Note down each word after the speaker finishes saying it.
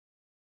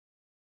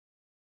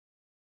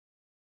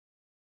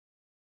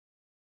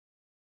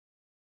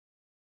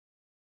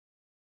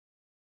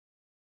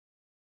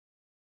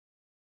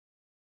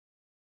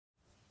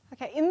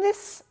Okay, in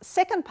this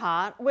second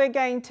part, we're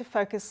going to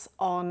focus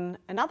on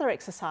another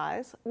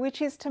exercise, which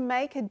is to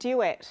make a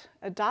duet,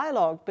 a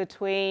dialogue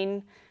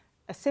between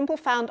a simple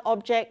found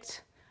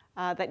object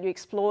that you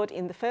explored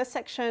in the first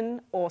section,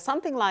 or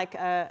something like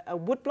a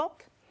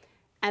woodblock,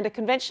 and a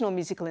conventional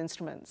musical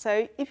instrument.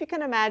 So if you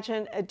can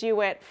imagine a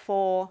duet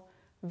for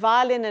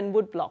violin and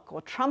woodblock,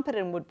 or trumpet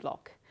and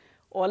woodblock,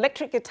 or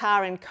electric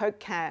guitar and Coke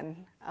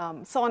can,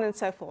 so on and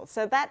so forth.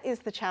 So that is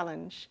the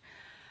challenge.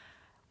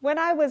 When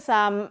I was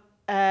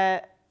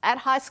at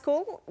high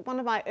school, one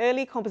of my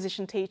early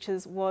composition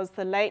teachers was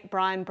the late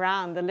Brian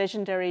Brown, the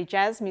legendary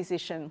jazz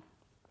musician.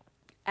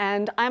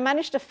 And I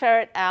managed to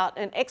ferret out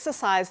an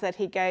exercise that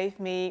he gave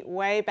me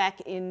way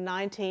back in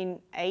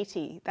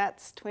 1980.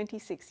 That's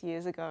 26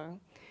 years ago.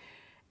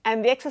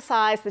 And the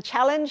exercise, the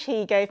challenge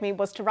he gave me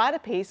was to write a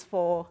piece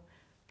for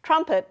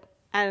trumpet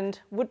and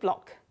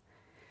woodblock.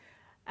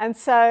 And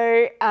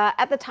so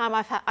at the time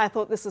I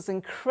thought this was an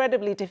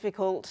incredibly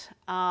difficult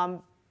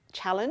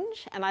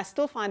challenge, and I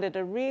still find it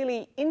a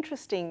really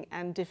interesting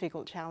and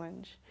difficult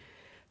challenge.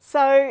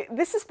 So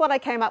this is what I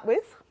came up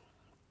with.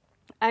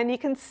 And you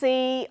can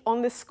see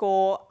on this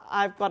score,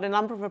 I've got a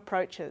number of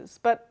approaches,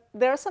 but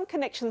there are some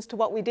connections to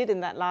what we did in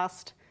that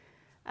last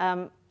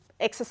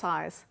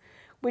exercise,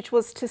 which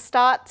was to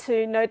start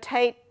to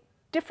notate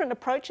different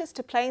approaches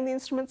to playing the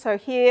instrument. So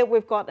here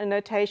we've got a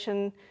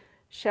notation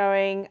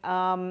showing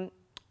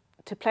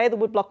to play the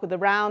woodblock with the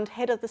round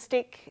head of the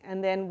stick,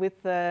 and then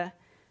with the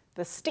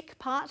stick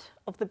part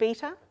of the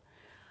beater.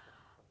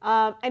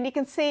 And you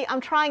can see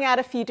I'm trying out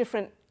a few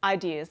different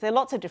ideas. There are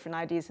lots of different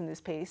ideas in this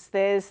piece.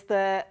 There's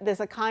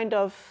a kind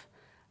of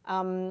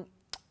call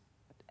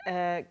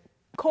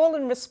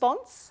and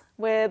response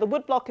where the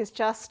woodblock is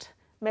just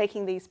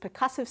making these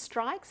percussive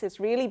strikes. It's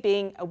really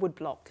being a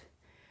woodblock.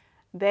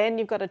 Then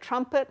you've got a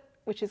trumpet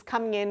which is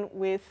coming in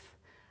with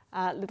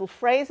little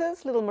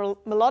phrases, little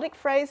melodic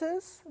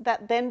phrases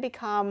that then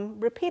become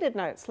repeated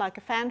notes like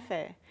a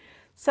fanfare.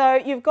 So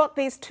you've got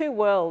these two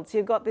worlds.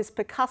 You've got this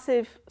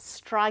percussive,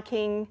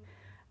 striking,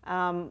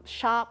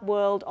 sharp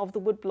world of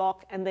the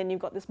woodblock, and then you've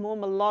got this more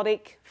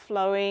melodic,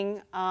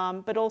 flowing,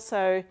 but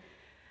also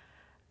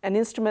an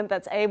instrument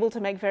that's able to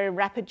make very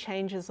rapid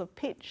changes of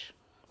pitch.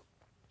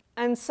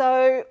 And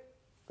so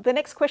the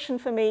next question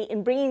for me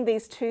in bringing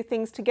these two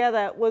things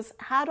together was,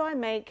 how do I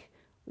make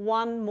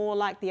one more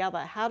like the other?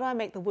 How do I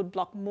make the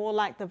woodblock more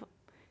like the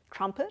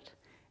trumpet?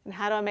 And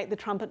how do I make the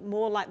trumpet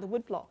more like the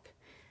woodblock?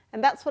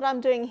 And that's what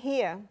I'm doing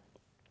here.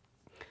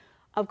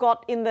 I've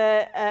got in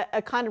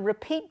a kind of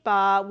repeat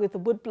bar with the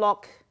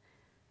woodblock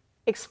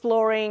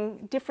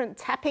exploring different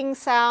tapping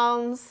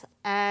sounds,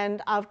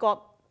 and I've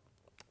got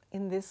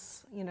in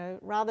this,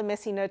 rather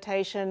messy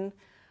notation,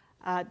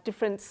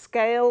 different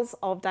scales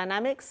of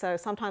dynamics, so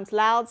sometimes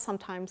loud,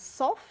 sometimes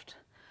soft.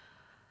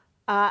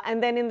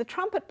 And then in the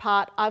trumpet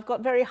part, I've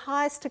got very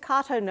high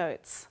staccato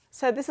notes.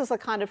 So this is a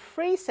kind of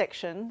free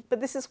section, but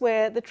this is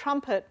where the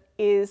trumpet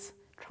is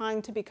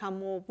trying to become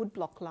more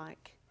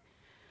woodblock-like.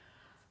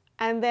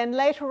 And then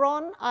later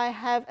on, I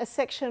have a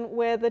section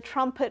where the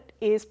trumpet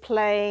is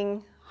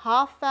playing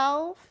half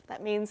valve.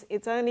 That means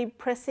it's only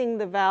pressing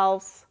the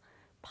valves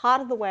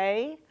part of the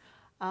way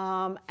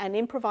and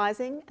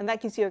improvising. And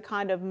that gives you a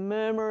kind of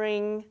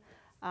murmuring,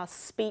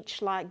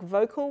 speech-like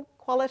vocal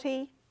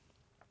quality.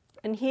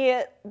 And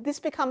here, this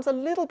becomes a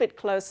little bit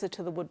closer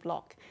to the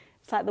woodblock.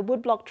 It's like the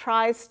woodblock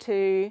tries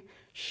to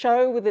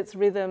show with its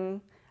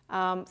rhythm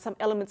some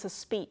elements of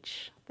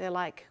speech. They're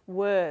like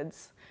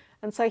words.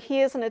 And so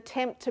here's an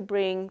attempt to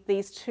bring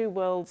these two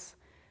worlds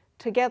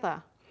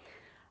together.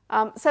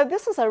 So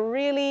this is a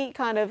really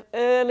kind of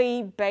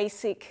early,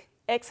 basic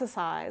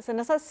exercise. And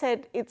as I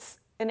said, it's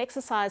an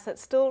exercise that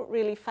still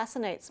really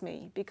fascinates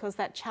me, because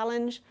that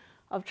challenge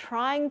of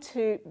trying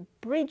to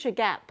bridge a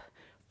gap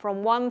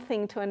from one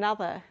thing to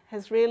another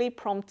has really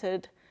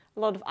prompted a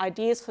lot of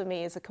ideas for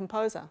me as a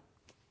composer.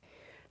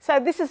 So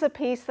this is a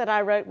piece that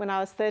I wrote when I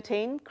was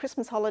 13,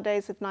 Christmas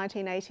holidays of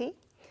 1980.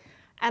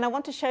 And I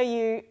want to show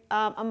you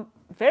a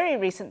very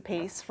recent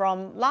piece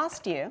from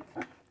last year.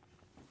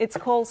 It's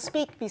called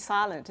Speak, Be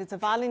Silent. It's a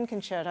violin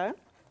concerto.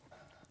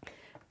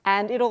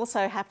 And it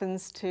also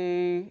happens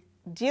to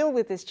deal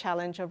with this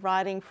challenge of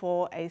writing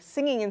for a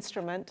singing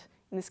instrument,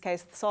 in this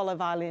case the solo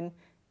violin,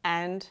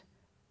 and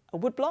a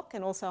woodblock,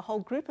 and also a whole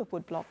group of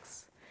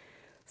woodblocks.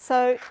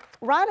 So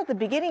right at the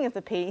beginning of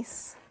the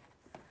piece,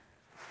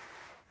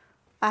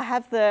 I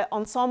have the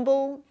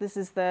ensemble. This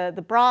is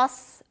the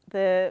brass,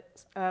 the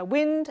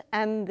wind,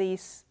 and the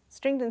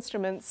stringed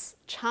instruments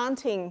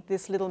chanting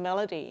this little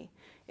melody.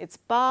 It's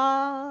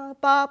ba,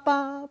 ba,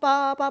 ba,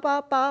 ba, ba,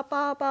 ba, ba,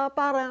 ba, ba,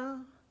 ba, da,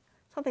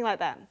 something like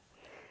that.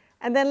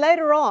 And then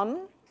later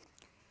on,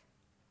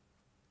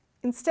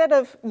 instead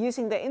of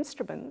using the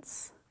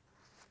instruments,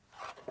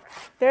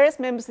 various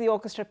members of the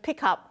orchestra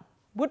pick up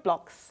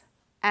woodblocks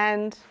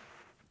and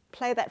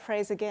play that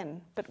phrase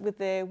again, but with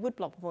their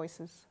woodblock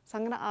voices. So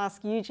I'm going to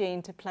ask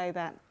Eugene to play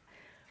that.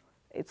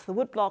 It's the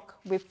woodblock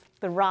with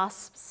the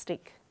rasp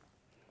stick.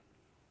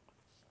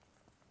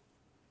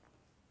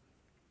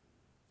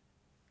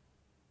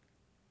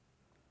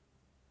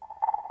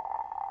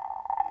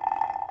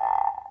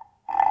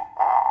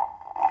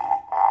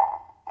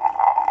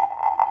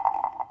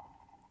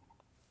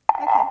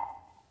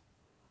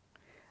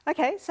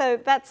 Okay, so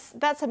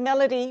that's a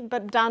melody,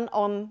 but done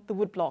on the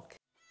woodblock.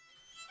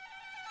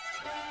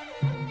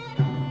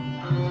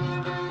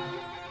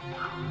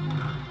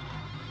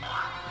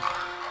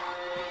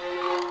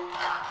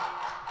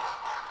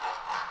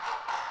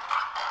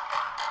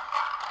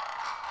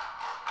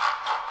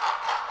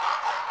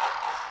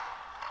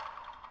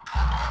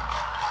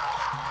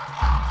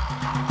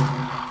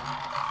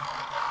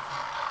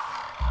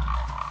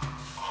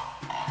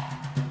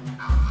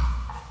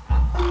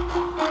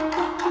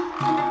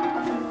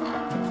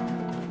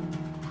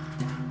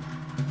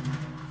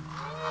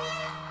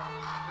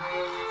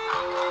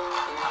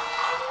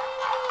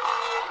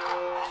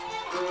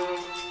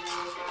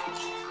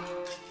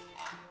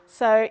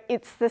 So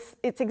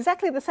it's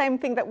exactly the same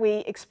thing that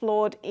we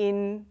explored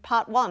in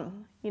part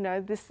one, you know,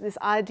 this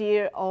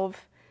idea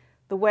of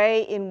the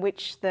way in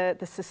which the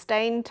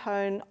sustained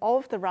tone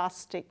of the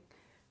rastic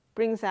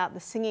brings out the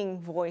singing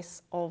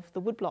voice of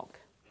the woodblock.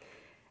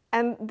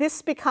 And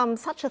this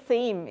becomes such a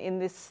theme in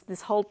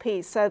this whole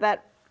piece, so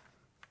that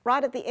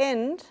right at the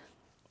end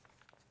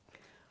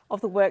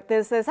of the work,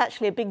 there's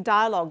actually a big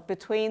dialogue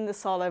between the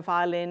solo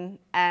violin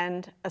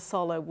and a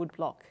solo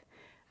woodblock.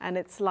 And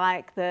it's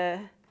like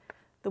the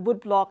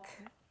woodblock,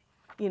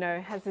 you know,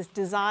 has this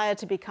desire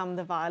to become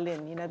the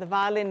violin. You know, the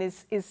violin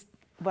is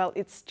well,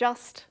 it's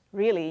just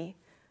really,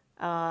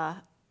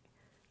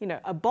 you know,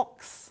 a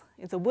box.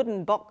 It's a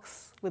wooden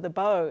box with a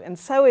bow, and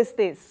so is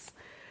this.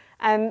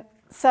 And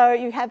so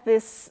you have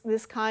this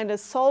kind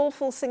of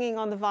soulful singing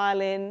on the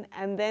violin,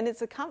 and then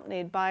it's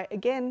accompanied by,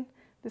 again,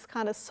 this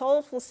kind of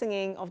soulful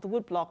singing of the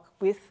woodblock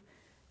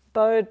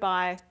bowed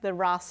by the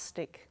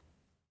rastic.